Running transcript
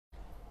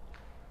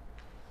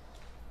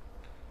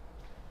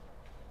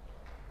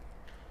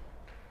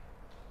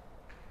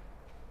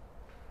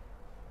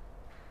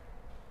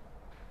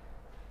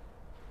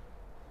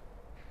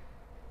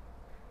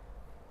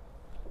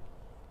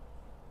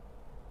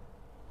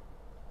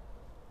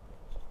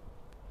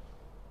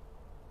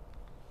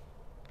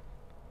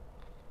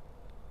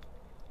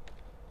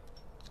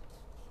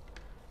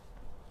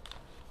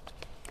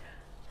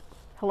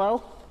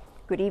Hello,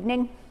 good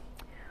evening.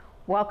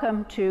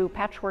 Welcome to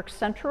Patchwork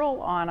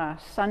Central on a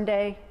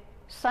sunny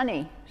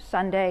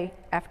Sunday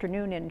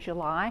afternoon in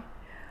July.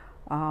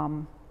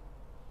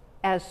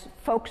 As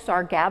folks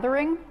are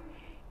gathering,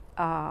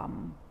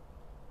 one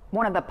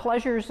of the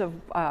pleasures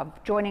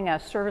of joining a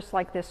service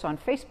like this on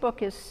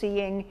Facebook is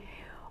seeing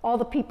all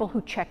the people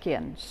who check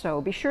in. So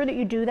be sure that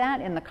you do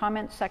that in the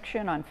comments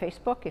section on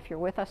Facebook. If you're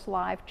with us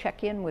live,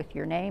 check in with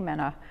your name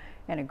and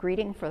a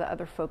greeting for the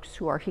other folks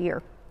who are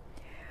here.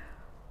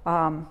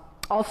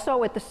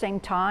 Also, at the same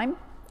time,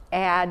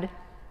 add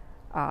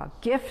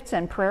gifts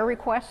and prayer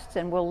requests,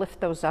 and we'll lift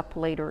those up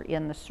later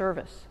in the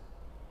service.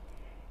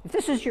 If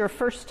this is your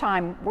first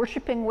time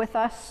worshiping with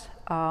us,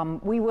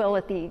 we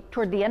will,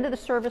 toward the end of the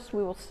service,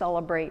 we will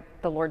celebrate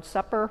the Lord's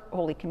Supper,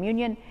 Holy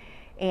Communion,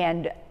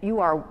 and you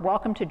are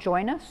welcome to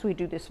join us. We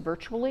do this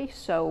virtually,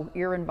 so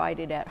you're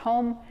invited at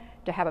home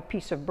to have a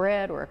piece of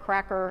bread or a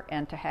cracker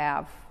and to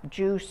have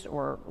juice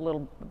or a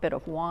little bit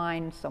of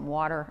wine, some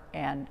water,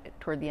 and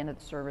toward the end of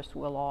the service,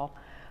 we'll all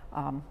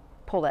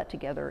pull that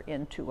together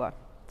into a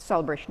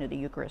celebration of the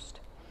Eucharist.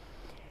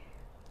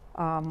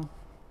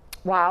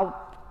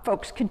 While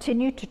folks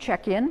continue to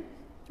check in,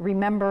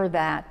 remember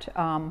that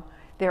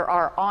there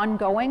are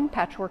ongoing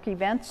patchwork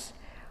events.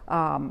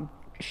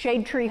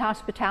 Shade Tree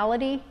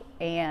Hospitality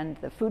and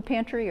the Food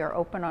Pantry are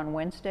open on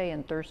Wednesday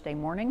and Thursday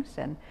mornings,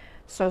 and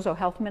Sozo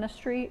Health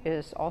Ministry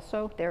is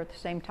also there at the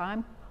same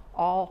time,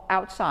 all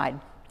outside.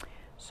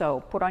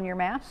 So put on your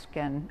mask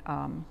and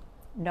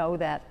know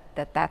that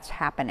that's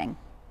happening.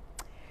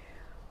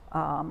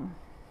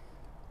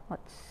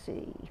 Let's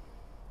see.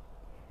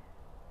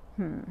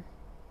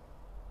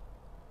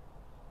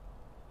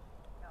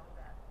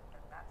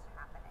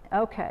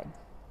 Okay.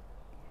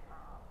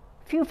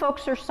 A few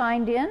folks are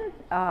signed in.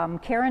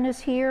 Karen is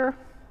here.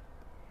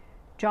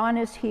 John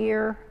is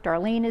here.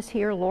 Darlene is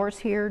here. Laura's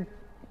here.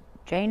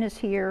 Jane is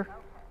here.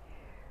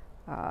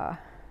 I'm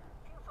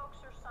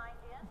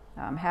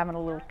having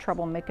a little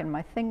trouble making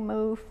my thing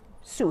move.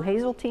 Sue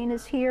Hazeltine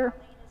is here.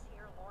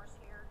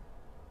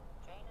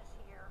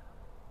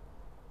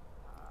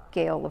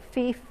 Gail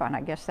Lafife, and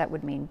I guess that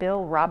would mean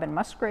Bill. Robin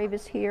Musgrave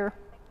is here.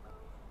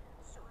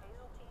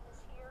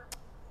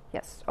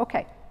 Yes,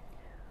 okay.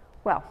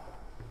 Well,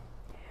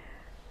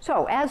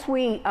 so as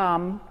we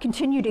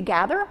continue to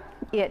gather,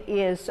 it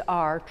is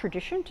our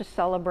tradition to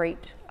celebrate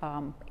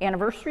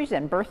anniversaries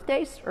and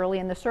birthdays early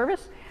in the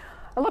service.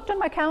 I looked on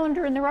my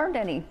calendar and there aren't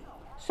any.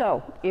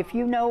 So if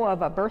you know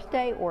of a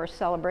birthday or a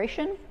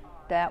celebration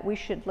that we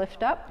should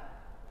lift up,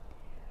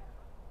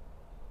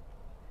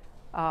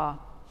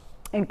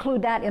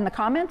 include that in the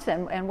comments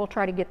and we'll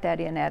try to get that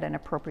in at an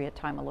appropriate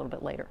time a little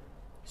bit later.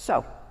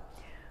 So,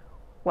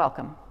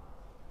 welcome.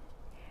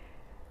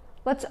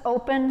 Let's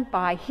open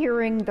by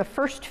hearing the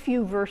first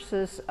few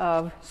verses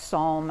of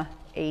Psalm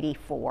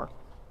 84.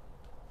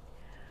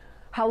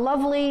 How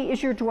lovely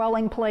is your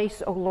dwelling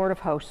place, O Lord of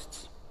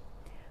hosts.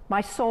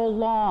 My soul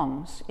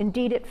longs,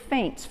 indeed it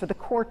faints, for the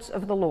courts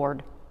of the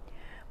Lord.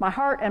 My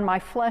heart and my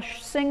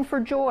flesh sing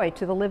for joy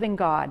to the living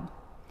God.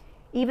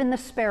 Even the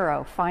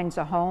sparrow finds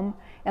a home,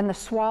 and the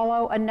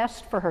swallow a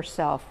nest for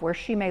herself, where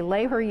she may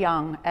lay her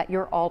young at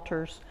your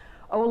altars,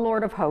 O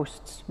Lord of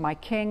hosts, my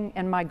King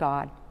and my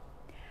God.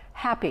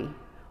 Happy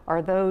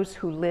are those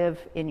who live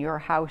in your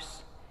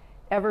house,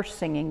 ever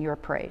singing your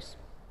praise.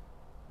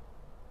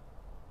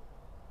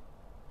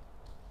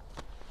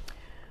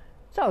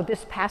 So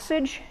this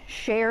passage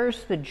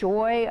shares the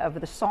joy of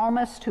the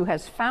psalmist who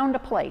has found a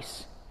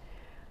place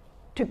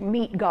to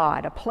meet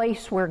God, a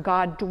place where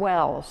God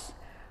dwells,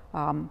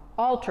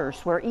 altars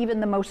where even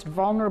the most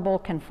vulnerable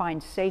can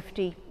find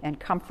safety and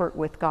comfort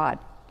with God.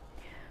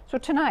 So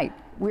tonight,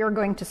 we are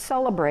going to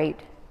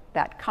celebrate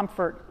that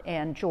comfort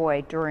and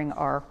joy during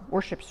our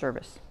worship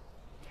service.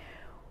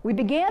 We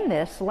began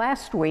this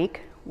last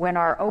week when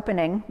our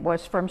opening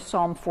was from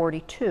Psalm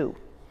 42.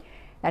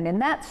 And in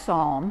that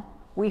psalm,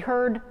 we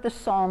heard the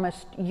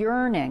psalmist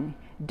yearning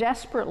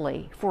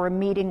desperately for a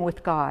meeting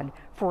with God,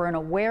 for an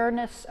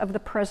awareness of the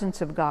presence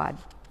of God.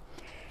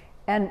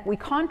 And we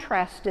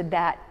contrasted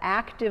that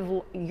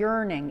active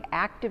yearning,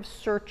 active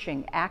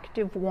searching,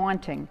 active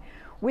wanting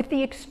with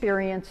the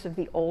experience of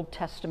the Old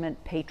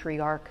Testament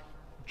patriarch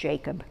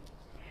Jacob.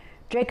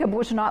 Jacob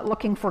was not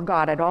looking for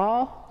God at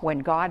all when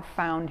God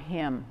found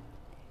him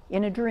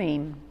in a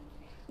dream,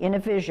 in a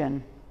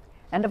vision,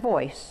 and a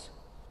voice,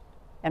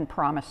 and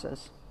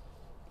promises.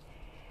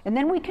 And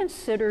then we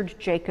considered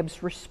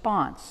Jacob's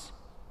response.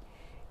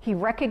 He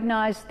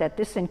recognized that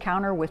this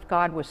encounter with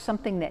God was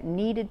something that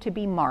needed to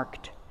be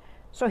marked.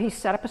 So he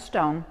set up a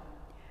stone,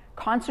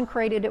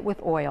 consecrated it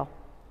with oil,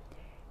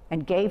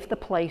 and gave the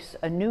place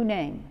a new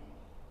name,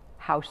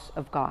 House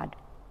of God.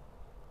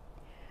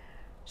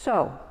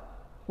 So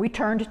we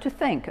turned to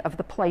think of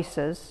the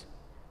places,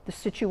 the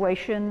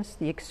situations,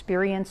 the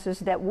experiences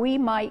that we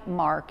might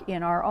mark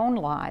in our own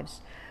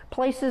lives,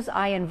 places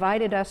I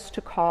invited us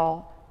to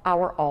call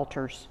our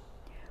altars,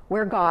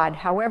 where God,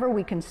 however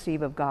we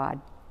conceive of God,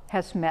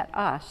 has met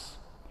us,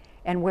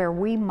 and where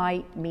we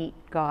might meet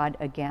God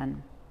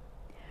again.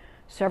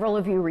 Several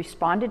of you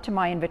responded to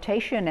my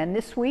invitation, and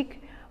this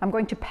week I'm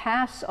going to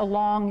pass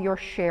along your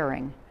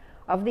sharing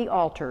of the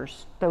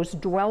altars, those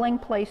dwelling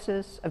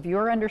places of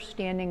your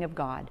understanding of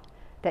God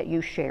that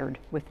you shared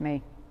with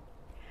me.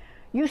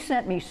 You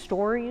sent me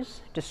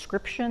stories,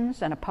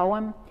 descriptions, and a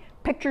poem,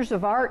 pictures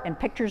of art and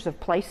pictures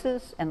of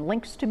places, and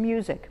links to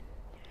music.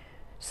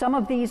 Some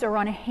of these are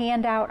on a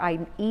handout I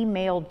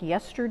emailed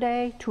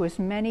yesterday to as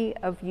many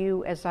of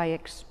you as I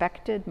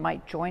expected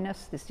might join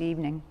us this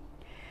evening.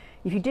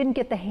 If you didn't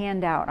get the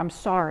handout, I'm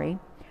sorry.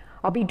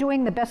 I'll be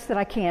doing the best that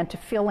I can to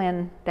fill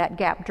in that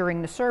gap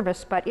during the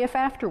service, but if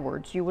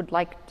afterwards you would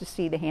like to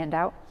see the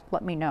handout,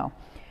 let me know,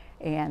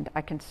 and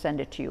I can send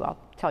it to you. I'll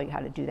tell you how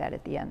to do that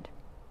at the end.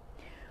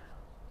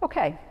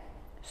 Okay,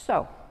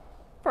 so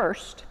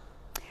first,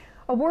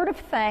 a word of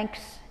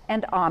thanks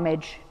and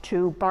homage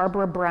to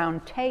Barbara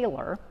Brown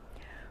Taylor,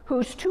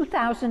 whose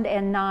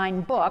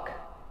 2009 book,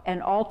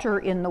 An Altar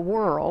in the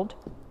World,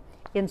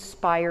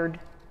 inspired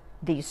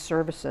these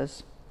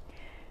services.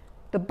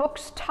 The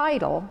book's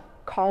title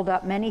called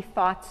up many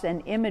thoughts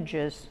and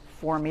images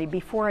for me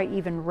before I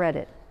even read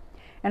it.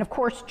 And of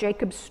course,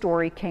 Jacob's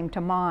story came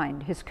to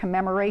mind, his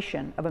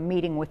commemoration of a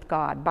meeting with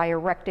God by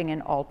erecting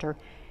an altar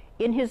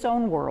in his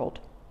own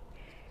world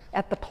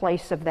at the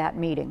place of that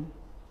meeting.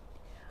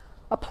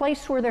 A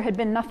place where there had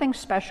been nothing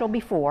special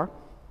before,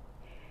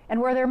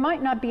 and where there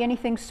might not be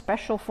anything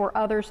special for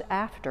others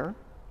after,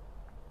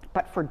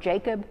 but for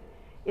Jacob,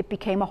 it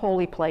became a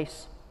holy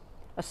place,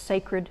 a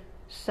sacred,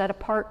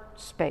 set-apart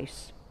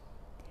space.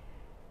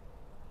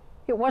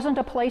 It wasn't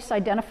a place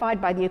identified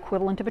by the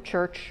equivalent of a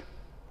church,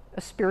 a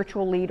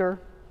spiritual leader,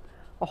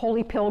 a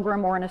holy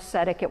pilgrim, or an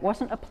ascetic. It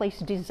wasn't a place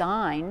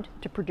designed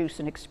to produce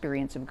an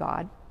experience of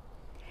God.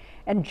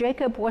 And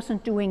Jacob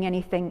wasn't doing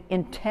anything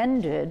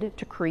intended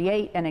to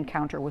create an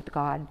encounter with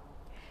God.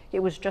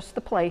 It was just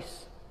the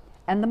place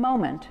and the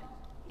moment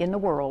in the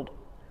world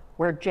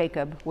where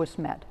Jacob was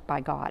met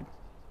by God.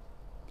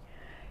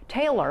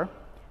 Taylor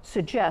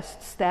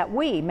suggests that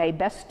we may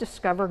best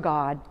discover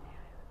God,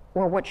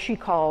 or what she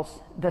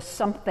calls the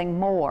something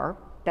more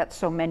that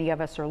so many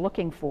of us are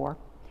looking for,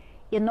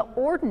 in the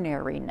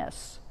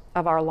ordinariness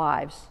of our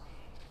lives.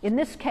 In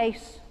this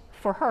case,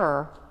 for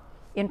her,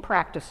 in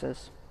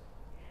practices.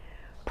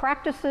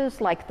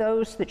 Practices like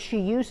those that she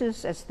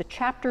uses as the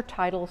chapter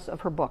titles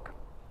of her book.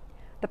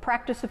 The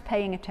practice of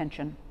paying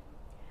attention,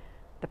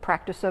 the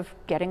practice of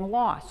getting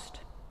lost,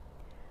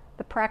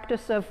 the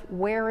practice of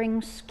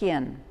wearing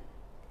skin,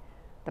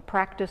 the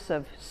practice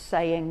of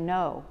saying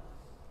no,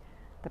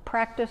 the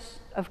practice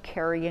of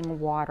carrying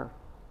water.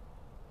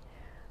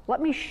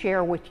 Let me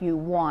share with you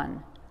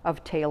one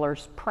of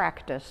Taylor's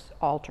practice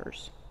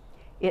altars.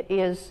 It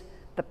is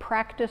the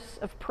practice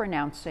of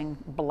pronouncing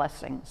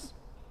blessings.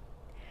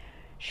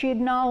 She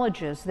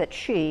acknowledges that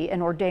she,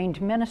 an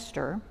ordained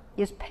minister,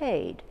 is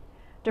paid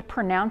to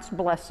pronounce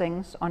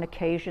blessings on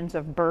occasions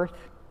of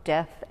birth,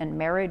 death, and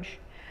marriage,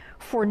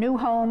 for new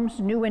homes,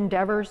 new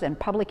endeavors, and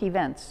public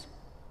events.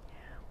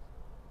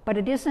 But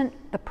it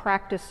isn't the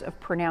practice of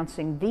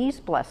pronouncing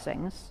these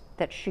blessings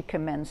that she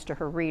commends to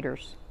her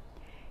readers.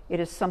 It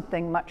is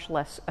something much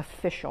less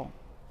official.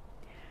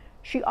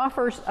 She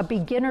offers a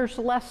beginner's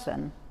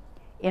lesson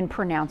in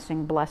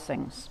pronouncing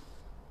blessings.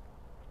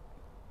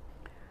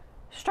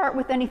 Start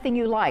with anything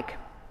you like,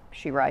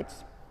 she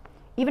writes.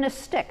 Even a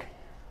stick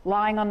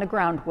lying on the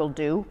ground will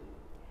do.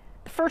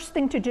 The first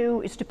thing to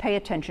do is to pay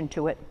attention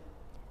to it.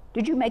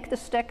 Did you make the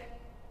stick?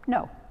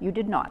 No, you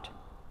did not.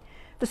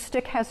 The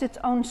stick has its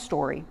own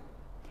story.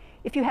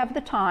 If you have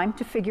the time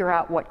to figure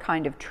out what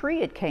kind of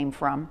tree it came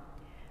from,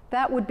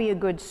 that would be a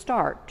good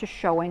start to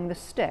showing the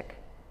stick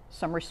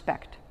some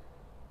respect.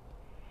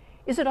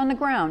 Is it on the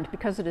ground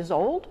because it is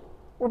old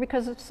or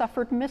because it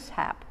suffered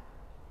mishap?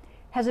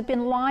 Has it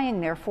been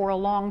lying there for a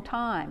long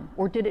time,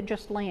 or did it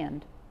just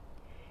land?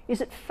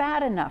 Is it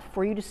fat enough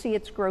for you to see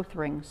its growth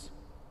rings?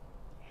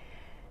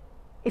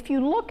 If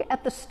you look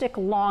at the stick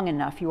long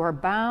enough, you are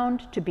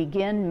bound to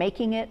begin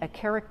making it a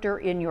character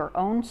in your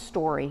own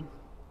story.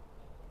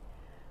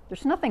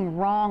 There's nothing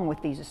wrong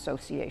with these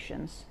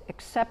associations,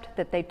 except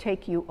that they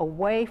take you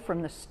away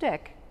from the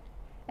stick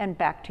and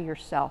back to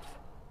yourself.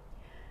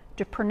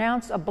 To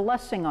pronounce a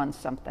blessing on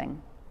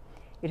something,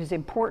 it is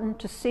important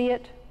to see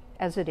it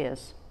as it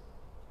is.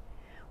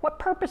 What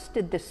purpose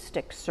did this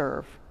stick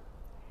serve?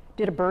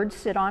 Did a bird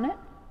sit on it?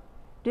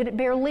 Did it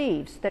bear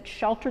leaves that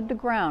sheltered the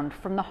ground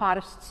from the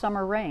hottest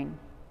summer rain?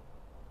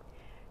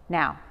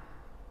 Now,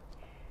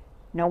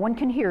 no one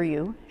can hear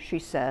you, she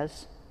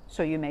says,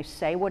 so you may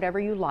say whatever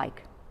you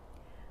like.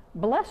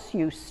 Bless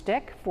you,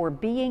 stick, for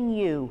being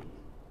you.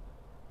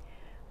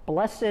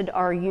 Blessed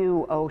are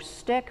you, O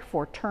stick,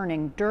 for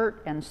turning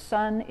dirt and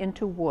sun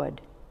into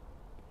wood.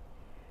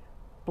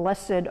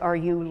 Blessed are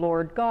you,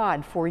 Lord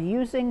God, for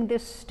using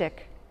this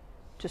stick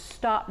to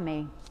stop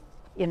me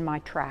in my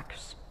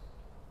tracks.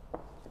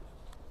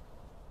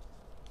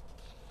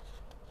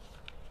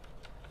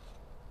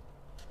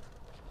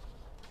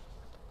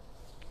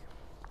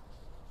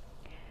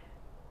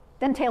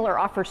 Then Taylor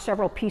offers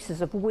several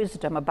pieces of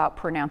wisdom about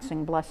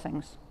pronouncing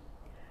blessings.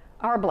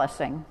 Our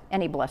blessing,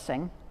 any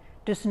blessing,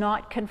 does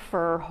not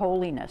confer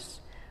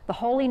holiness. The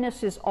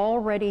holiness is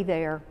already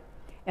there,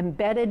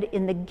 embedded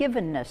in the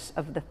givenness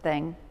of the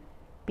thing,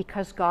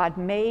 because God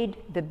made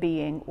the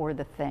being or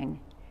the thing.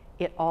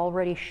 It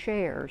already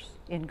shares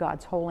in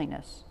God's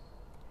holiness.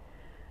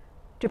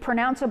 To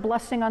pronounce a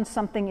blessing on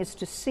something is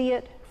to see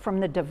it from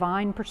the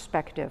divine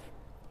perspective.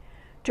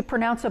 To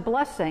pronounce a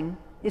blessing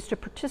is to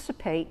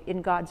participate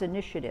in God's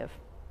initiative.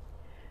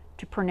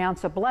 To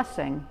pronounce a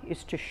blessing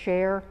is to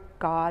share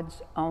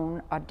God's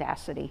own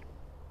audacity.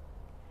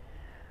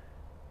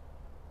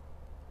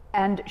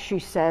 And she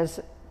says,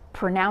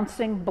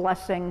 pronouncing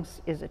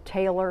blessings is a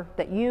tailor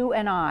that you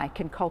and I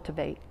can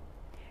cultivate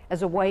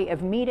as a way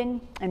of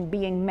meeting and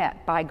being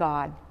met by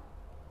God.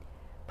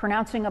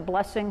 Pronouncing a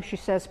blessing, she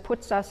says,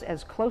 puts us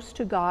as close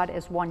to God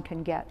as one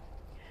can get.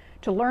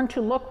 To learn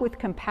to look with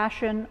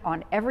compassion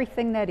on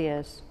everything that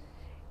is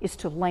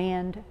to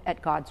land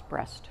at God's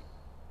breast.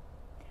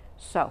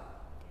 So,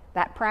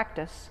 that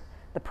practice,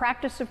 the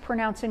practice of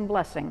pronouncing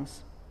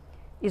blessings,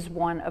 is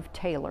one of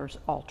Taylor's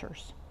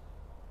altars.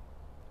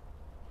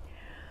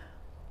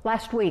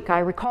 Last week, I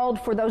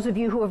recalled for those of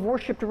you who have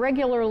worshiped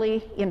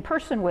regularly in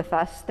person with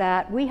us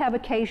that we have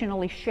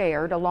occasionally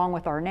shared, along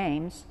with our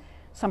names,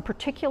 some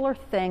particular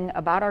thing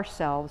about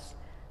ourselves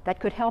that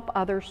could help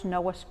others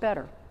know us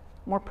better,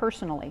 more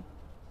personally.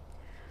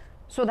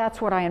 So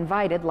that's what I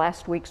invited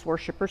last week's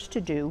worshipers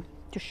to do,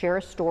 to share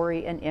a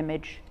story, an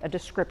image, a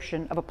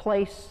description of a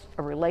place,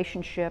 a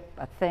relationship,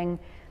 a thing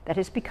that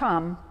has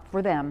become,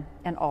 for them,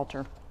 an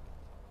altar.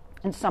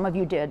 And some of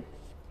you did.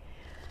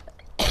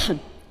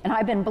 And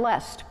I've been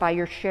blessed by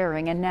your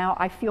sharing, and now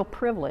I feel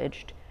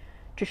privileged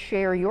to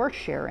share your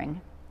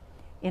sharing,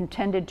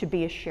 intended to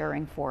be a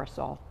sharing for us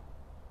all.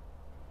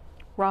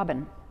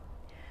 Robin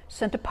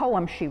sent a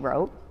poem she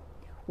wrote,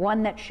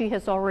 one that she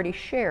has already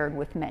shared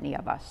with many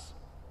of us.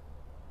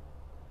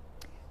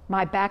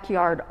 My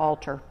backyard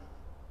altar.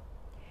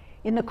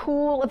 In the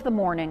cool of the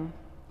morning,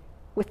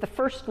 with the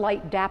first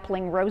light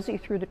dappling rosy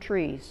through the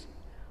trees,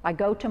 I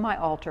go to my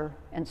altar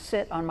and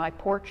sit on my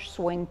porch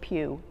swing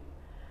pew.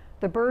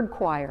 The bird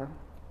choir,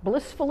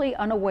 blissfully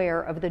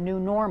unaware of the new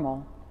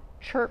normal,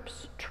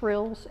 chirps,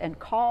 trills, and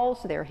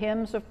calls their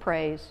hymns of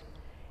praise,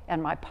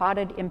 and my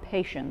potted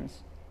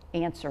impatiens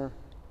answer,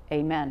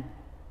 Amen.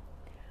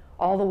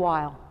 All the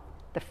while,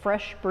 the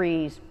fresh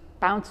breeze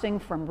bouncing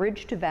from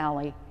ridge to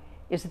valley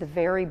is the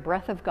very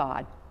breath of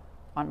God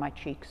on my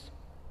cheeks.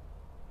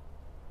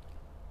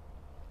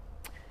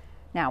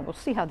 Now, we'll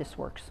see how this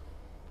works.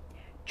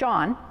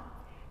 John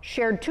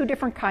shared two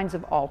different kinds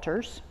of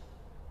altars.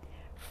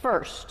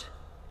 First,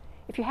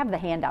 if you have the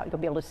handout, you'll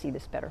be able to see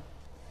this better.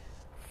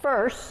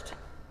 First,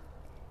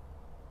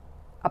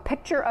 a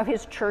picture of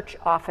his church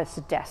office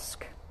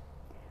desk,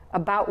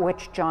 about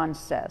which John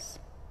says,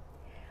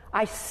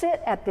 I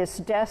sit at this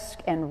desk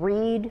and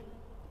read,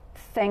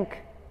 think,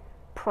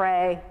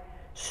 pray,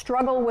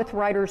 struggle with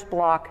writer's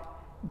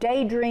block,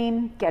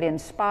 daydream, get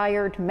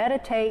inspired,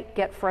 meditate,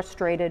 get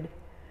frustrated,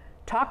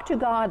 talk to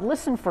God,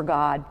 listen for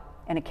God,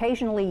 and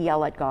occasionally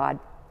yell at God.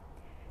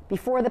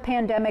 Before the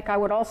pandemic, I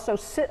would also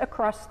sit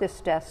across this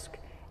desk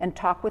and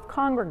talk with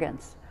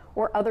congregants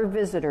or other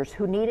visitors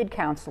who needed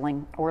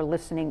counseling or a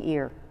listening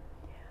ear.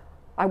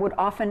 I would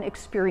often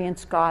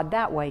experience God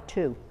that way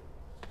too.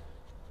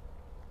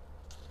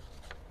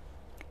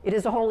 It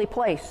is a holy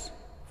place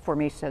for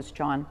me, says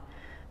John.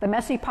 The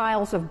messy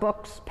piles of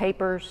books,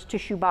 papers,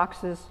 tissue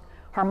boxes,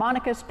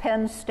 harmonicas,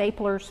 pens,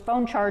 staplers,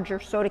 phone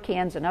chargers, soda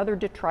cans, and other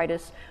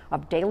detritus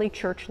of daily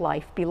church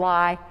life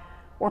belie,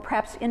 or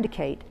perhaps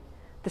indicate,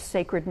 the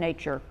sacred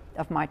nature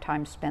of my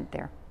time spent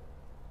there.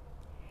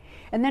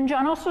 And then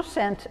John also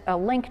sent a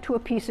link to a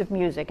piece of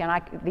music,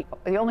 and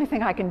the only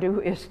thing I can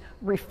do is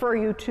refer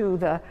you to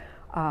the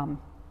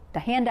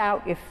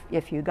handout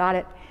if you got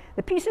it.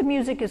 The piece of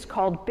music is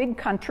called Big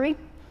Country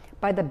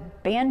by the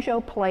banjo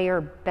player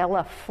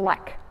Bella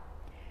Fleck.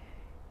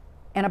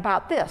 And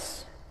about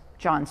this,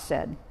 John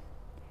said,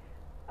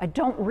 I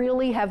don't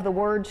really have the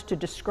words to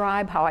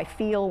describe how I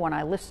feel when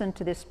I listen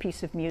to this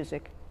piece of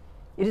music.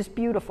 It is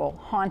beautiful,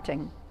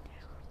 haunting,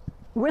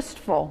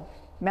 wistful,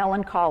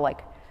 melancholic,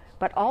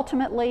 but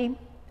ultimately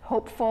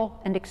hopeful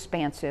and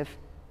expansive.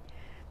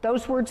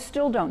 Those words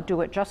still don't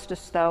do it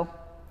justice, though.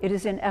 It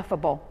is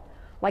ineffable,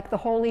 like the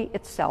holy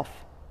itself.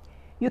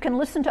 You can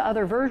listen to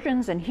other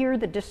versions and hear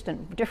the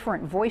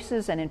different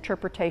voices and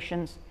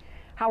interpretations,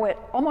 how it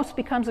almost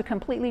becomes a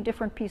completely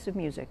different piece of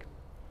music,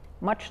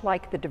 much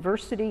like the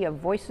diversity of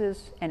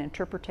voices and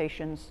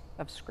interpretations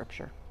of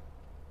Scripture.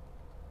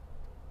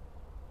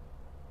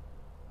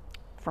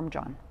 From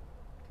John.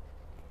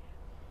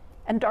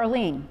 And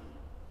Darlene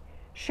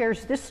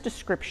shares this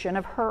description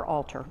of her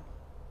altar.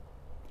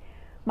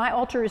 My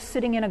altar is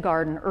sitting in a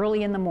garden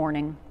early in the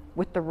morning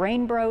with the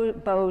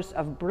rainbows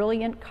of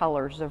brilliant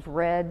colors of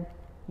red,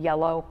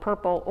 yellow,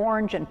 purple,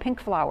 orange, and pink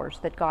flowers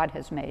that God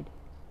has made,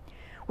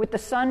 with the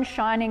sun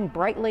shining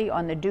brightly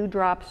on the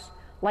dewdrops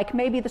like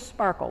maybe the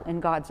sparkle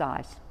in God's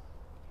eyes.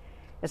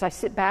 As I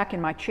sit back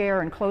in my chair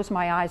and close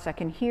my eyes, I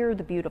can hear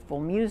the beautiful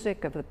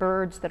music of the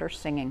birds that are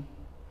singing.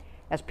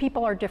 As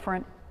people are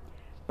different,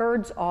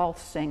 birds all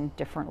sing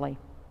differently,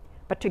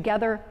 but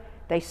together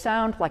they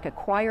sound like a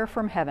choir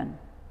from heaven,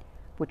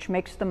 which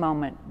makes the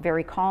moment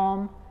very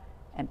calm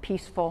and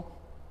peaceful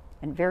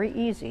and very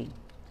easy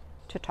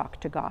to talk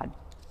to God.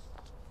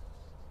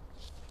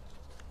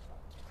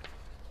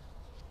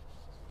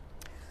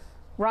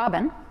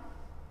 Robin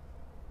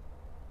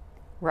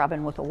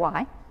with a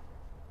Y,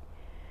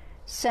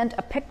 sent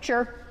a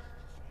picture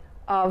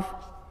of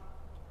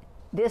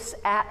this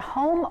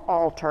at-home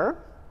altar,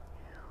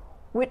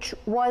 which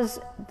was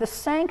the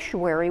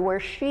sanctuary where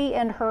she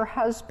and her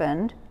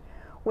husband,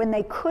 when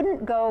they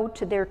couldn't go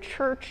to their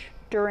church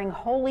during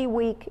Holy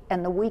Week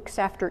and the weeks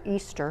after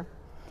Easter,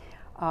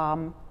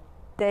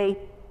 they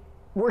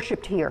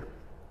worshiped here.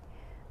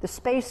 The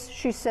space,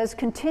 she says,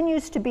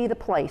 continues to be the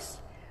place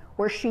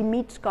where she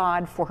meets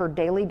God for her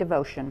daily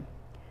devotion,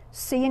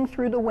 seeing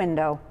through the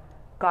window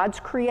God's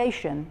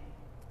creation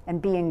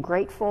and being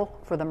grateful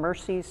for the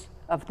mercies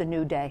of the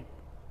new day.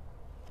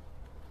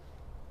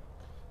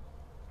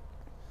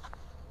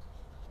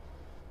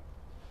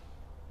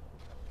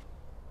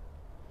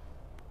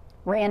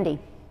 Randy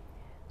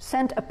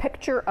sent a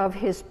picture of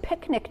his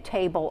picnic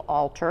table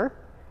altar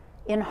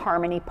in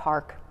Harmony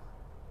Park.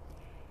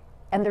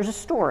 And there's a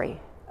story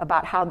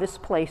about how this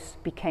place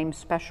became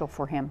special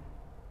for him.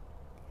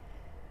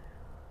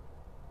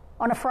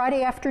 On a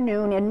Friday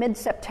afternoon in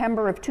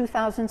mid-September of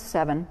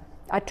 2007,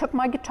 I took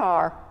my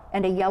guitar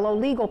and a yellow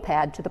legal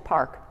pad to the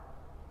park.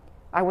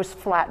 I was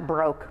flat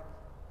broke.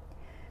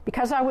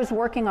 Because I was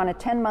working on a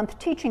 10-month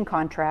teaching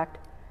contract,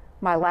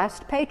 my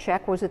last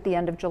paycheck was at the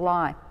end of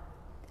July.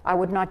 I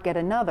would not get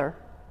another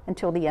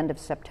until the end of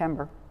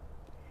September.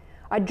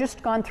 I'd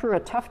just gone through a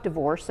tough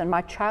divorce and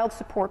my child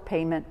support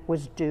payment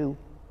was due.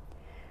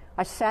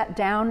 I sat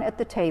down at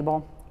the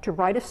table to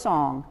write a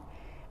song,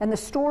 and the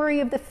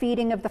story of the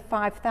feeding of the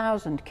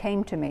 5,000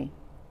 came to me,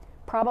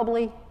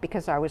 probably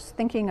because I was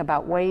thinking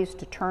about ways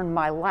to turn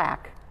my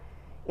lack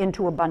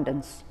into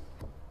abundance.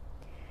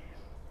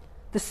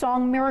 The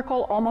song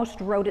Miracle almost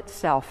wrote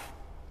itself.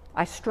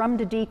 I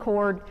strummed a D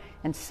chord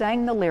and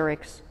sang the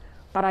lyrics,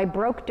 but I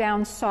broke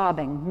down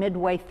sobbing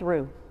midway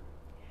through.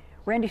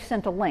 Randy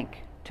sent a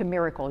link to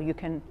Miracle. You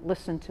can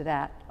listen to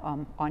that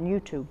on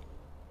YouTube.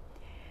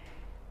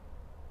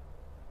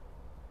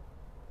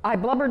 I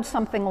blubbered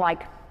something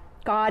like,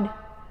 God,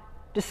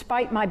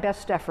 despite my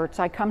best efforts,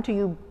 I come to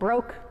you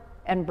broke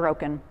and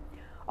broken.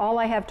 All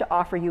I have to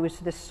offer you is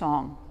this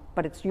song,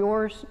 but it's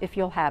yours if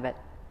you'll have it.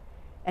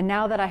 And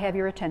now that I have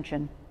your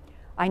attention,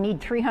 I need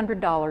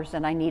 $300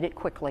 and I need it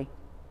quickly.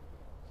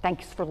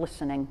 Thanks for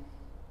listening.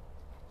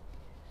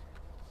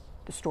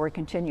 The story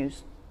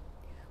continues.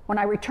 When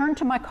I returned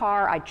to my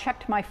car, I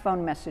checked my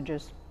phone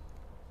messages.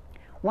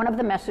 One of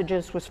the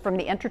messages was from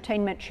the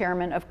entertainment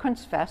chairman of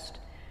Kunstfest,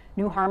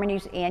 New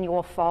Harmony's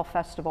annual fall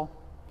festival.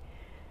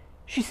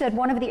 She said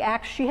one of the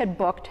acts she had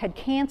booked had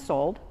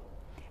canceled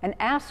and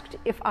asked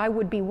if I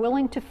would be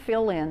willing to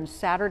fill in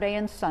Saturday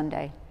and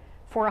Sunday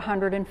for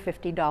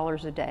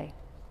 $150 a day.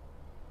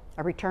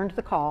 I returned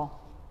the call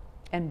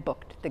and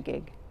booked the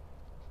gig.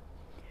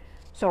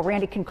 So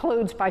Randy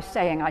concludes by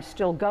saying, I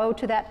still go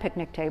to that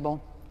picnic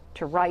table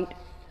to write,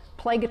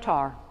 play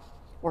guitar,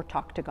 or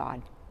talk to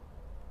God.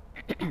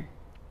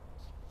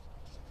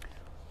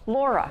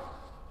 Laura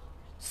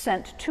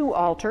sent 2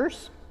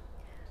 altars.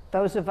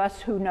 Those of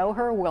us who know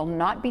her will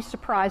not be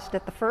surprised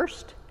at the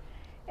first,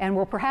 and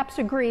will perhaps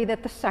agree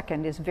that the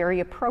second is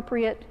very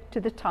appropriate to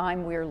the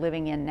time we are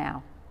living in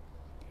now.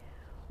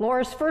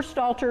 Laura's first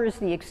altar is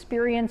the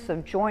experience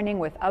of joining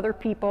with other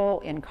people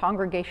in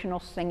congregational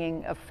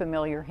singing of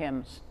familiar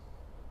hymns.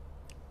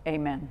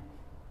 Amen.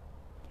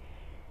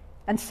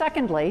 And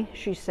secondly,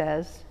 she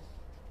says,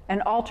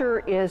 an altar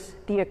is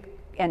the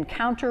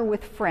encounter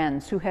with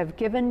friends who have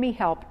given me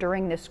help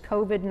during this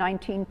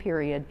COVID-19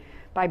 period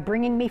by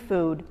bringing me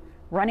food,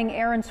 running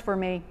errands for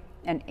me,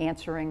 and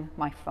answering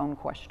my phone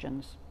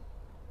questions.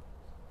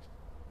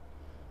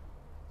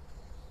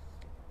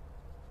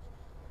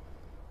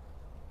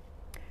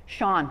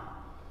 Sean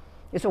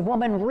is a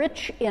woman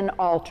rich in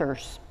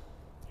altars.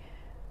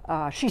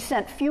 She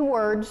sent few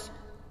words,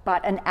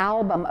 but an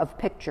album of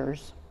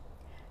pictures.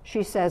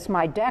 She says,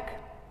 my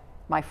deck,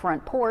 my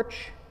front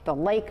porch, the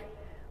lake,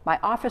 my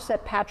office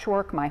at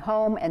Patchwork, my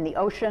home, and the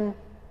ocean,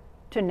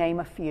 to name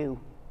a few.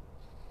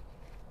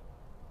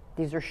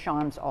 These are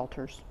Sean's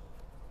altars.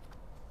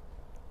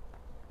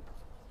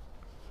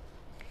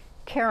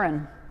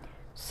 Karen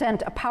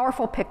sent a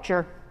powerful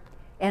picture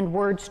and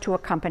words to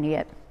accompany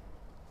it.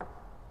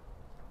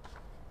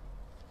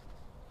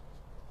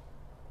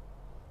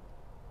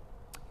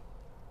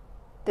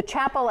 The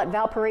chapel at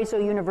Valparaiso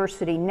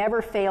University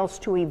never fails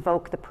to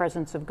evoke the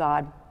presence of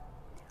God.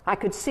 I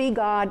could see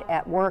God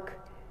at work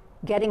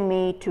getting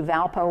me to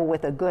Valpo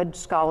with a good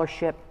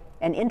scholarship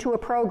and into a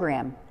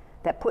program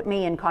that put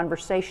me in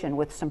conversation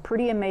with some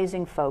pretty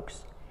amazing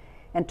folks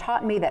and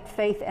taught me that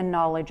faith and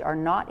knowledge are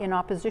not in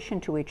opposition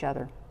to each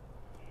other.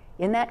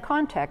 In that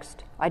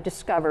context, I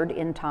discovered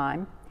in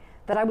time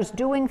that I was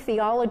doing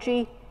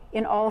theology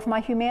in all of my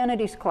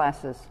humanities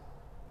classes.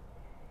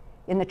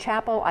 In the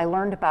chapel, I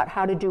learned about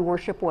how to do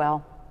worship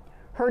well,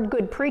 heard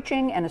good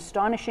preaching and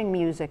astonishing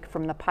music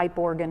from the pipe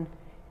organ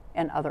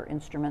and other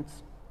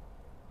instruments.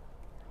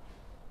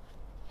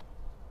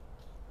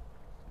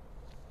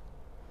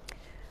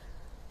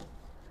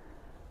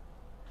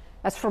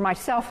 As for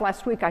myself,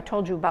 last week I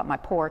told you about my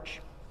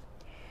porch.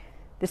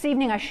 This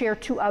evening I share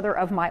two other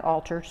of my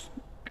altars.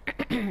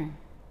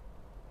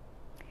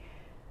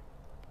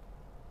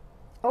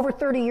 Over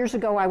 30 years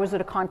ago, I was at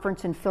a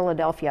conference in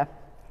Philadelphia,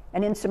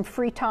 and in some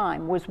free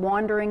time was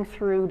wandering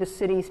through the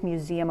city's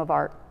Museum of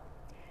Art.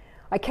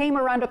 I came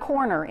around a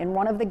corner in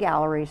one of the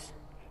galleries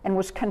and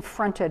was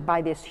confronted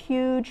by this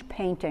huge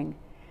painting,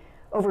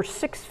 over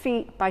 6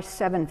 feet by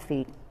 7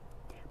 feet,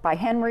 by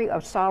Henry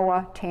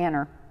Ossawa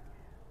Tanner,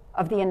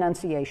 of the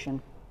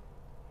Annunciation.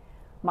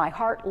 My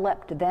heart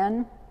leapt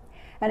then,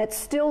 and it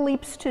still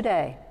leaps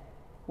today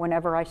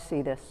whenever I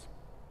see this.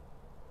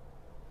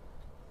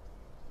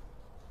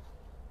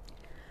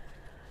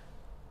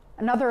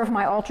 Another of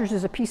my altars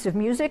is a piece of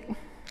music.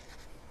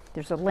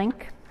 There's a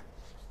link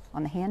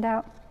on the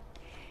handout.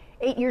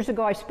 8 years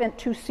ago, I spent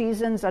 2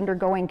 seasons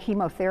undergoing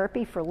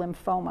chemotherapy for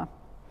lymphoma.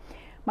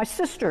 My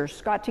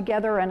sisters got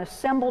together and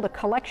assembled a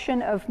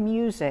collection of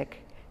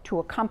music to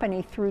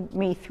accompany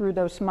me through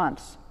those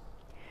months.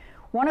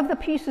 One of the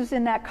pieces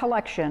in that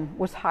collection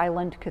was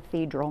Highland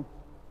Cathedral.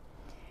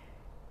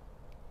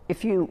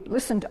 If you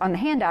listened on the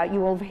handout, you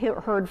will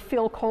have heard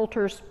Phil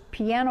Coulter's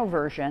piano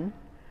version.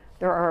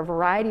 There are a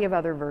variety of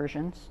other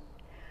versions.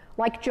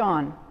 Like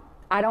John,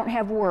 I don't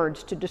have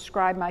words to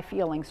describe my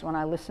feelings when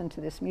I listen to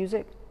this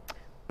music,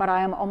 but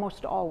I am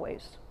almost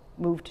always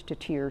moved to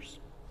tears.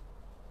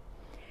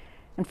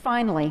 And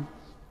finally,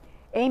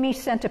 Amy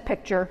sent a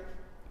picture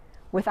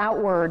without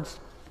words,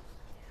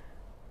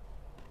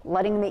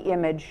 letting the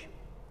image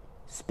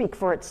speak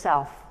for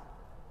itself.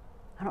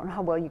 I don't know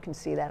how well you can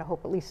see that. I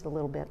hope at least a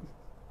little bit.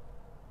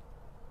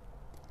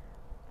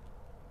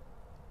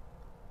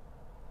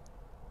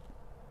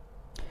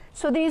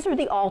 So these are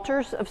the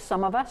altars of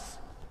some of us.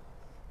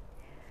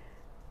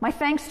 My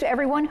thanks to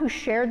everyone who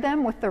shared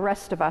them with the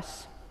rest of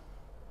us.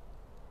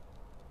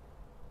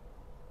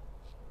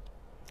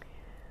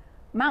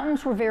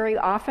 Mountains were very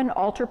often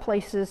altar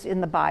places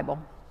in the Bible.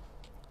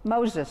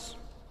 Moses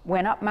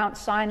went up Mount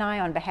Sinai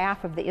on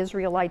behalf of the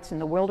Israelites in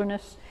the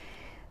wilderness.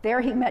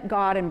 There he met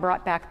God and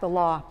brought back the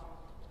law.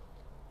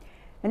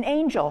 An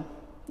angel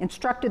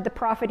instructed the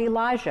prophet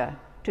Elijah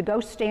to go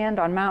stand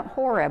on Mount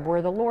Horeb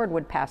where the Lord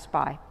would pass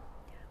by.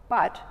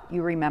 But,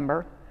 you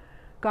remember,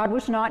 God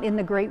was not in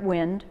the great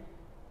wind.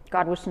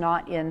 God was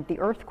not in the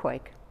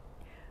earthquake.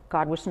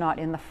 God was not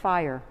in the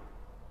fire.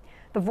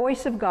 The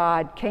voice of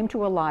God came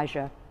to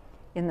Elijah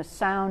in the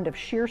sound of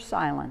sheer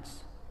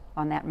silence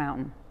on that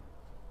mountain.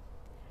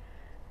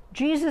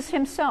 Jesus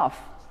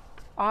himself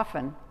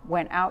often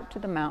went out to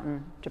the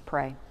mountain to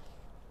pray.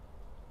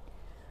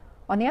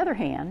 On the other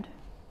hand,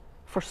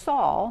 for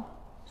Saul,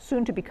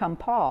 soon to become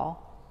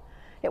Paul,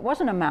 it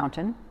wasn't a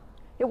mountain,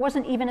 it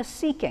wasn't even a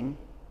seeking,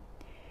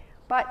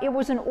 but it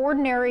was an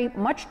ordinary,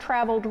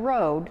 much-traveled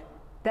road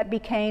that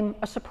became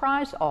a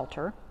surprise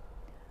altar,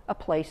 a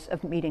place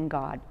of meeting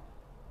God.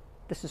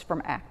 This is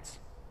from Acts.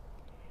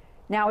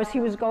 Now, as he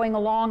was going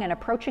along and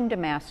approaching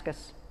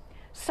Damascus,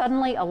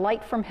 suddenly a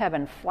light from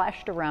heaven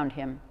flashed around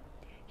him.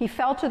 He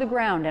fell to the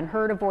ground and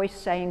heard a voice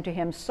saying to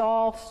him,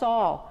 "Saul,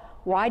 Saul,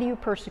 why do you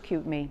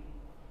persecute me?"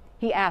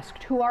 He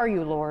asked, "Who are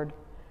you, Lord?"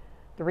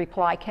 The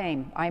reply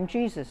came, "I am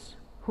Jesus,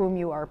 whom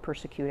you are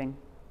persecuting."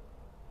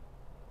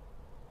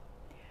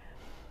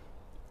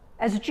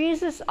 As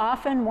Jesus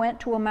often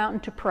went to a mountain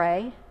to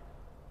pray,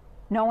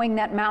 knowing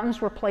that mountains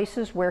were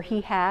places where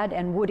he had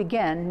and would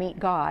again meet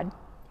God,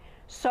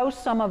 so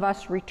some of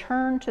us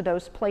return to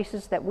those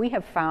places that we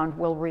have found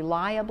will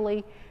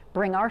reliably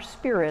bring our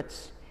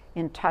spirits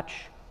in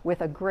touch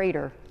with a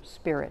greater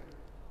spirit.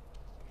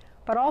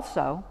 But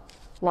also,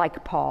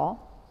 like Paul,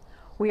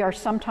 we are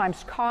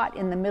sometimes caught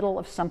in the middle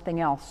of something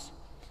else,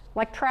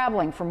 like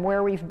traveling from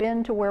where we've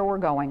been to where we're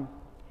going.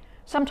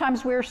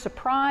 Sometimes we are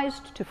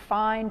surprised to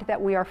find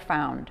that we are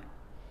found,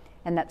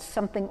 and that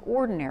something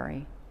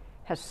ordinary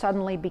has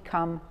suddenly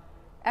become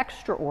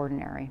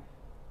extraordinary,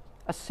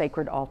 a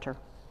sacred altar.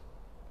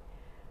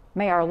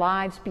 May our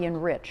lives be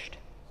enriched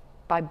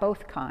by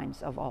both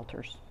kinds of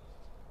altars.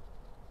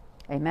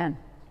 Amen.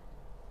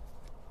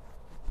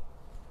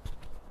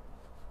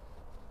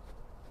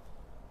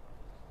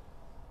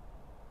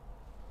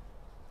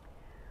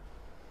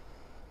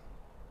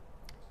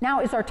 Now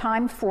is our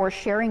time for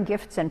sharing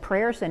gifts and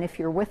prayers, and if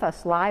you're with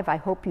us live, I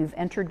hope you've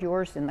entered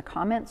yours in the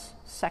comments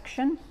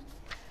section.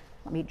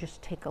 Let me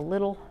just take a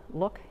little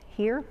look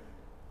here.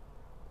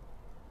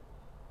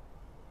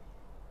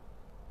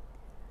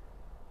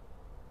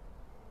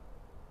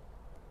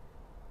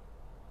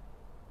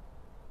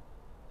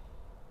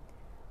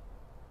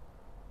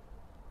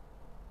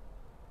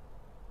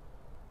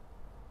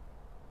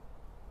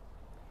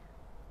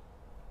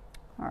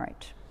 All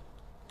right.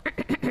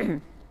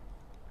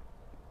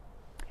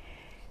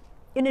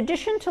 In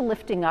addition to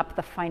lifting up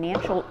the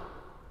financial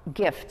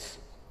gifts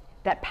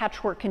that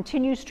Patchwork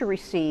continues to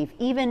receive,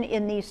 even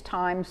in these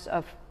times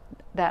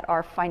that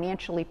are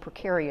financially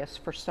precarious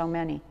for so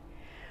many.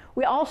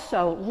 We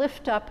also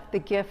lift up the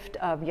gift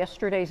of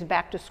yesterday's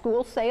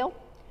back-to-school sale,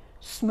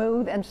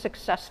 smooth and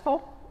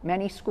successful.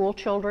 Many school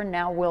children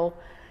now will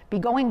be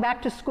going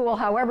back to school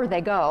however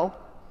they go,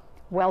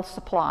 well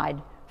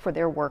supplied for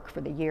their work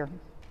for the year.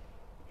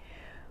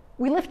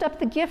 We lift up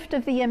the gift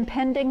of the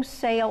impending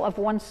sale of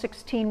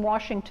 116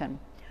 Washington,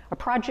 a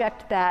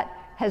project that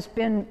has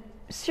been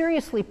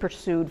seriously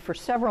pursued for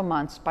several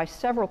months by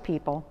several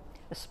people,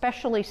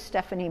 especially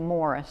Stephanie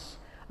Morris,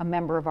 a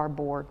member of our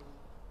board.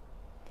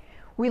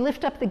 We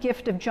lift up the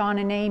gift of John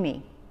and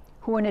Amy,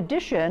 who, in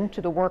addition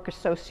to the work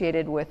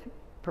associated with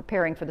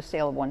preparing for the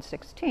sale of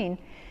 116,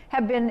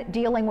 have been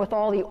dealing with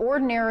all the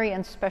ordinary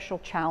and special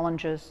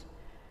challenges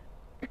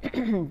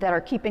that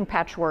are keeping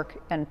Patchwork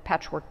and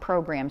Patchwork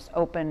programs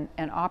open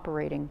and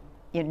operating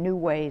in new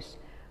ways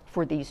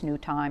for these new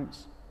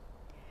times.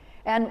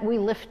 And we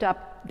lift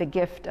up the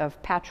gift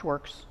of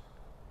Patchwork's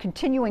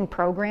continuing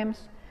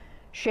programs,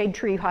 Shade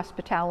Tree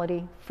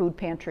Hospitality, Food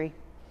Pantry,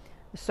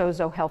 the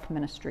Sozo Health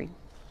Ministry.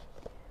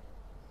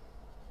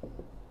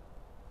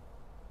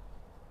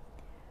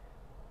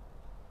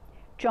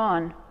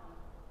 John,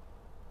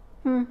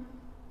 I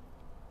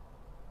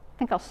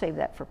think I'll save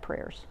that for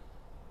prayers.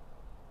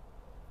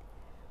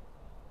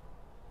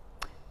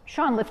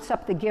 Sean lifts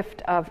up the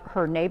gift of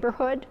her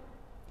neighborhood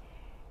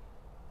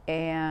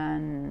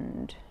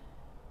and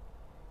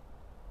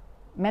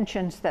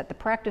mentions that the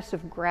practice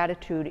of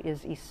gratitude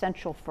is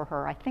essential for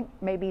her. I think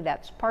maybe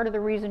that's part of the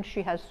reason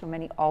she has so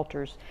many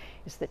altars,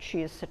 is that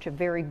she is such a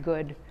very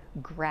good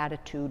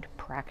gratitude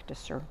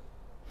practicer.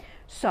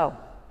 So,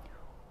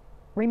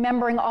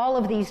 remembering all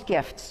of these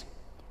gifts,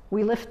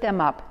 we lift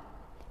them up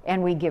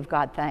and we give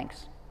God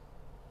thanks.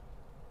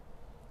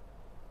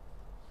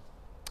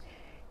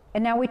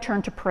 And now we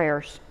turn to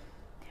prayers.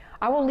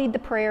 I will lead the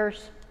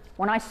prayers.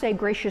 When I say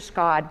gracious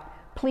God,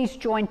 please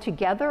join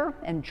together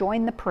and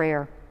join the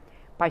prayer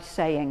by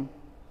saying,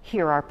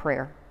 hear our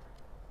prayer.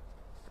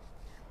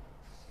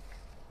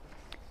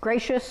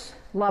 Gracious,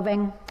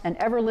 loving, and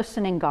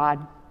ever-listening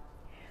God,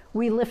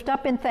 we lift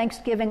up in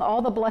thanksgiving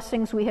all the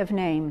blessings we have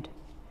named,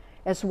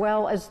 as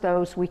well as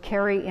those we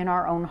carry in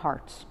our own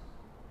hearts.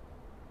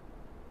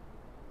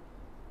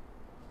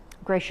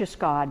 Gracious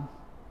God,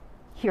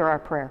 hear our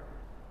prayer.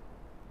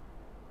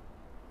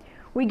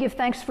 We give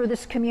thanks for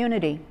this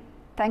community,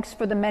 thanks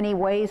for the many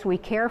ways we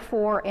care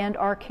for and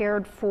are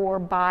cared for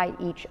by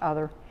each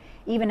other,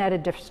 even at a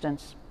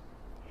distance.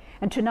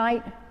 And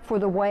tonight, for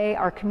the way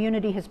our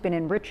community has been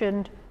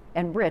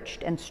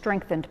enriched and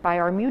strengthened by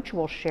our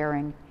mutual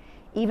sharing,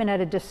 even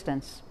at a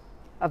distance,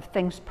 of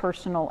things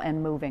personal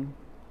and moving.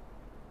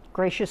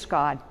 Gracious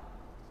God,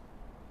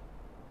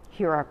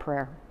 hear our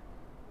prayer.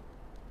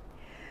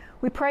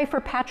 We pray for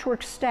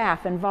Patchwork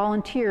staff and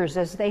volunteers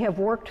as they have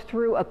worked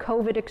through a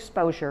COVID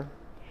exposure,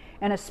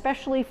 and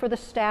especially for the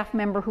staff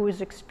member who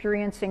is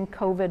experiencing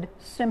COVID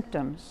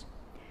symptoms.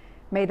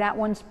 May that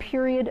one's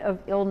period of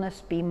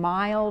illness be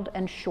mild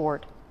and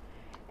short,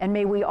 and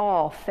may we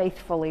all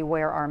faithfully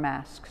wear our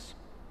masks.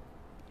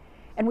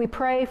 And we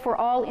pray for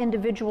all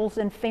individuals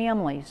and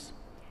families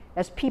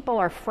as people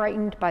are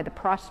frightened by the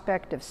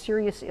prospect of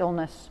serious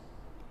illness,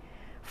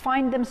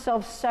 find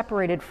themselves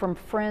separated from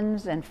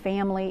friends and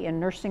family in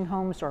nursing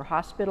homes or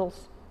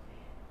hospitals,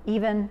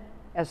 even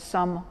as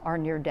some are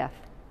near death.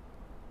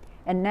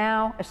 And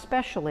now,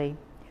 especially,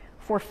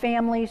 for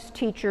families,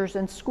 teachers,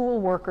 and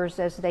school workers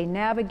as they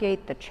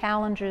navigate the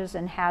challenges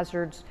and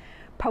hazards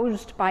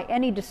posed by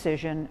any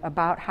decision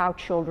about how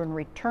children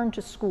return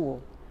to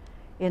school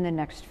in the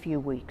next few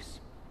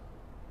weeks.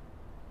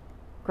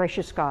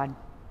 Gracious God,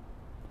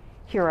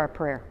 hear our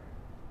prayer.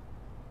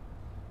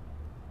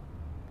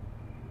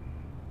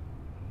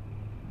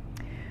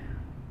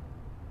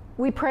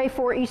 We pray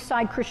for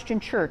Eastside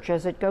Christian Church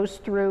as it goes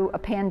through a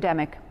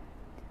pandemic,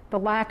 the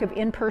lack of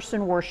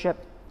in-person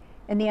worship,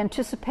 and the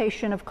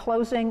anticipation of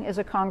closing as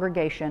a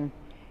congregation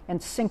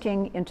and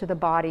sinking into the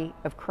body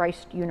of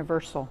Christ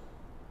Universal.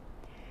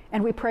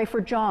 And we pray for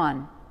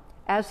John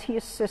as he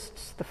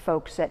assists the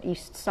folks at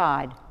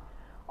Eastside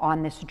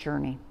on this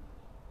journey.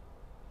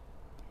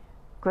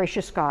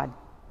 Gracious God,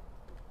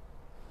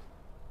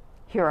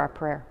 hear our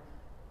prayer.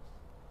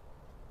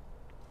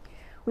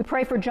 We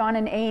pray for John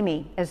and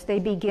Amy as they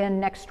begin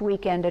next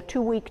weekend a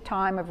 2-week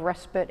time of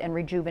respite and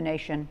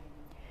rejuvenation.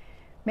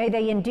 May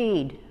they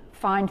indeed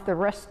find the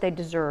rest they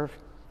deserve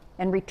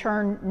and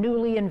return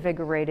newly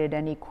invigorated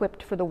and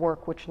equipped for the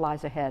work which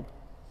lies ahead.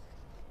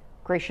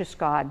 Gracious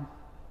God,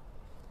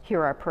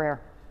 hear our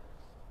prayer.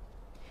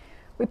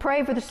 We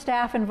pray for the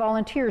staff and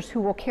volunteers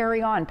who will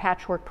carry on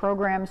Patchwork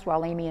programs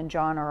while Amy and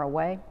John are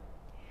away.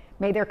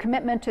 May their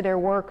commitment to their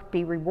work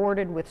be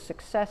rewarded with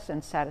success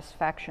and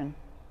satisfaction.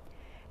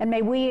 And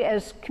may we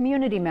as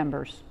community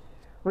members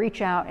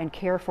reach out and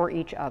care for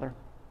each other.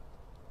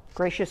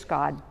 Gracious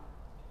God,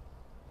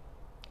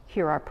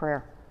 hear our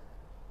prayer.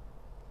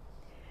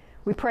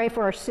 We pray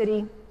for our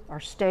city, our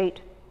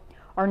state,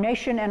 our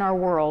nation, and our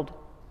world.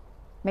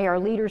 May our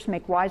leaders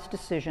make wise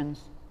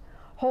decisions,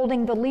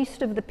 holding the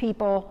least of the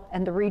people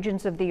and the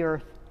regions of the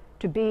earth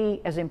to be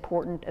as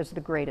important as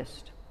the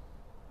greatest.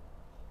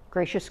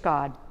 Gracious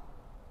God,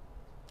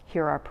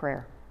 hear our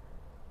prayer.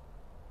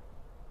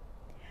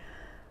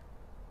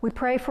 We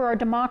pray for our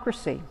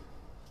democracy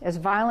as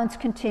violence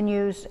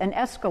continues and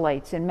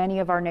escalates in many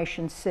of our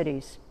nation's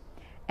cities,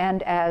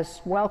 and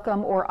as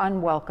welcome or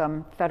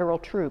unwelcome federal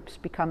troops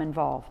become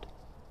involved.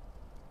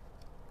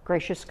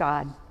 Gracious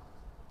God,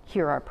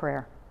 hear our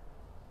prayer.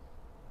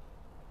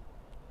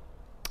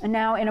 And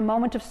now, in a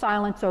moment of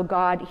silence, O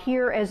God,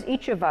 hear as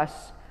each of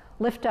us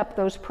lift up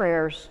those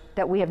prayers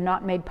that we have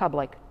not made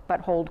public,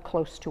 but hold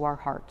close to our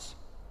hearts.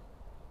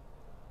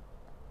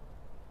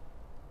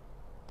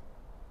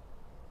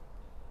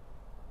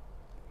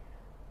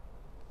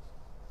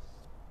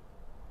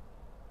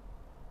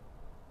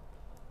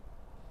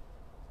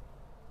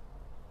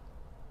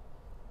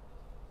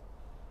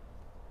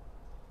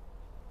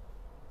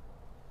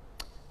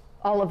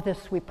 All of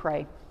this we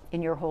pray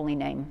in your holy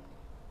name.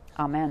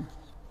 Amen.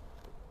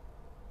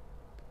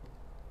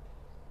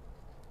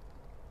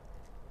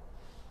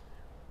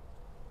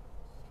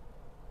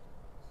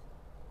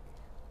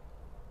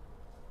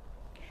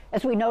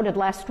 As we noted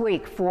last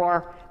week,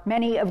 for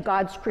many of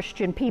God's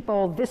Christian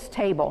people, this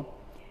table,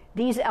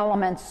 these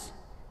elements,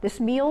 this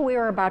meal we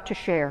are about to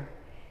share,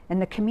 and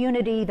the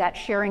community that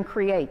sharing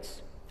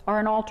creates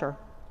are an altar,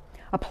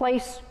 a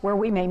place where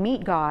we may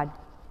meet God.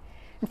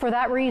 And for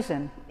that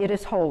reason, it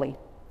is holy,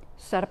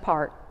 set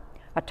apart,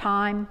 a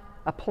time,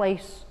 a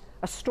place,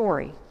 a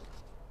story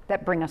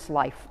that bring us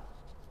life.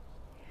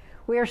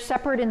 We are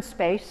separate in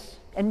space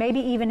and maybe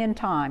even in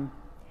time,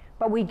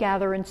 but we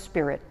gather in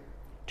spirit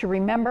to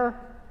remember,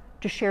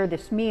 to share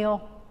this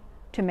meal,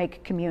 to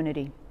make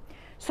community.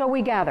 So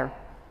we gather,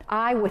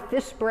 I with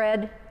this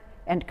bread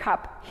and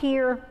cup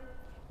here,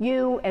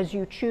 you as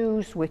you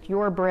choose with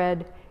your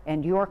bread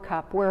and your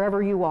cup,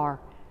 wherever you are,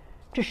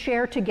 to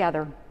share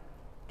together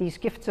these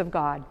gifts of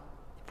God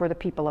for the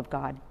people of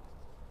God.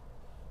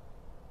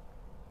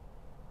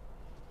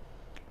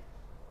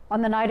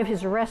 On the night of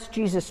his arrest,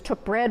 Jesus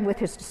took bread with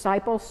his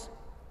disciples.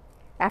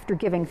 After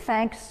giving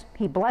thanks,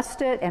 he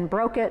blessed it and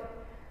broke it,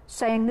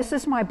 saying, "This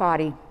is my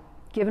body,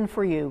 given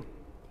for you.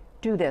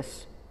 Do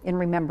this in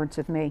remembrance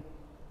of me."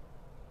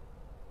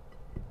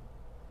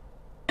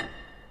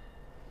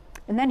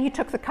 And then he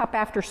took the cup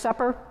after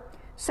supper,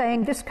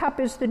 saying, "This cup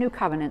is the new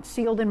covenant,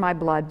 sealed in my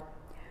blood.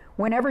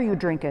 Whenever you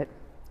drink it,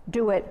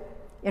 do it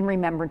in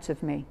remembrance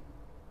of me."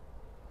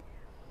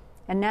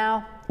 And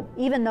now,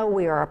 even though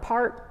we are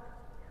apart,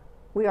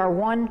 we are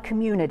one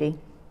community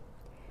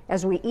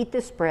as we eat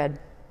this bread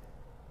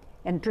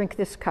and drink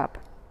this cup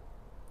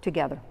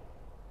together.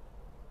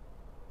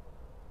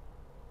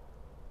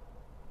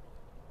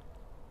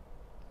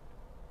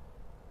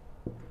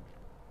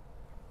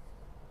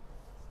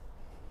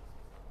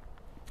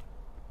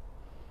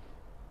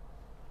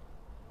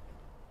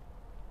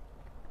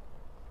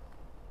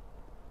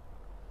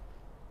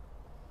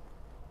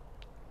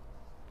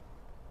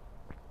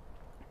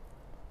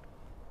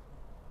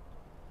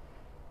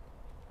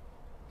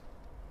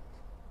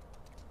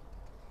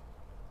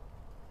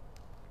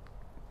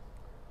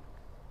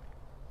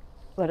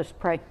 Let us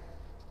pray.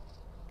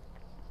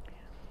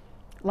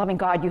 Loving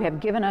God, you have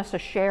given us a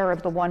share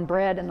of the one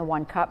bread and the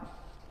one cup,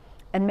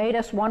 and made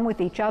us one with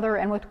each other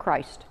and with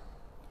Christ.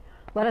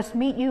 Let us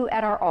meet you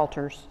at our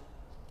altars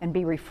and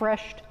be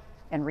refreshed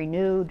and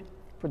renewed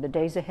for the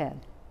days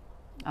ahead.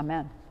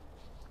 Amen.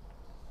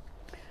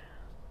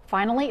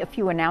 Finally, a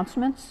few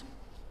announcements.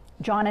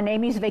 John and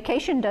Amy's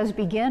vacation does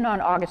begin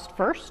on August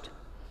 1st.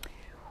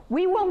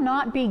 We will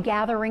not be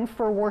gathering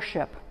for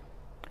worship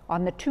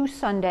on the 2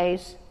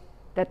 Sundays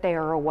that they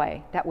are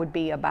away. That would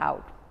be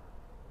about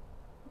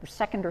the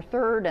 2nd or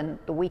 3rd and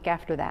the week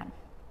after that.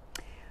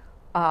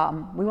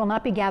 We will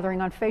not be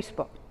gathering on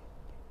Facebook.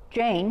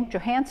 Jane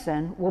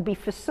Johansson will be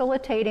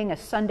facilitating a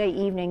Sunday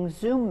evening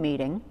Zoom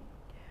meeting.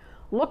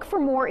 Look for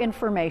more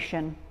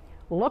information,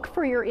 look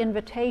for your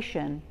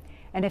invitation,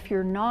 and if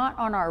you're not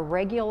on our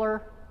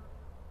regular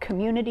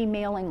community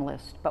mailing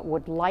list but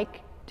would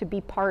like to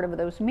be part of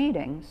those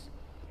meetings,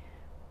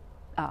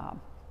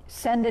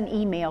 send an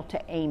email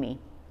to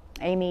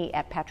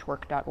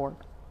amy@patchwork.org.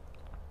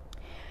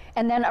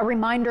 And then a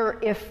reminder,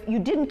 if you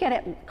didn't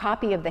get a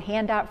copy of the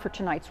handout for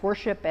tonight's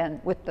worship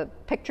and with the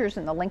pictures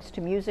and the links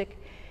to music,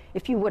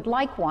 if you would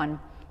like one,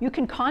 you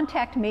can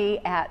contact me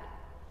at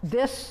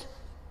this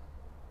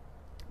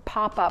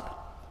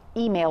pop-up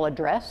email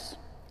address.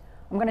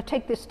 I'm going to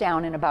take this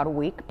down in about a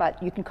week,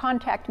 but you can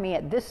contact me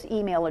at this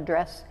email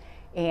address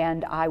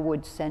and I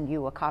would send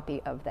you a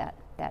copy of that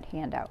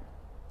handout.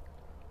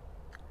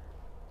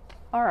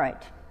 All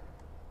right.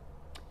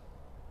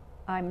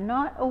 I'm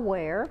not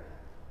aware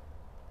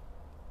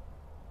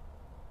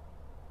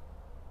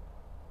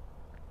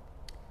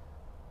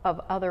of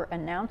other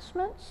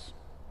announcements.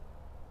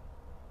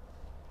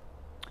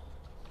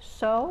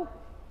 So,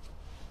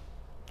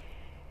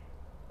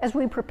 as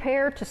we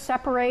prepare to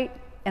separate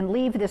and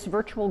leave this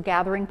virtual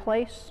gathering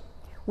place,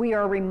 we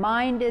are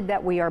reminded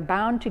that we are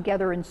bound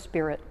together in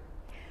spirit,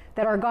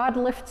 that our God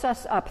lifts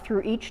us up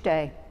through each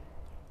day,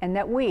 and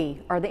that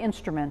we are the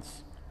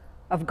instruments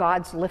of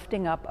God's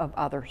lifting up of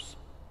others.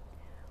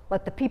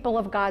 Let the people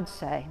of God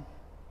say,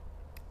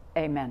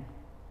 Amen.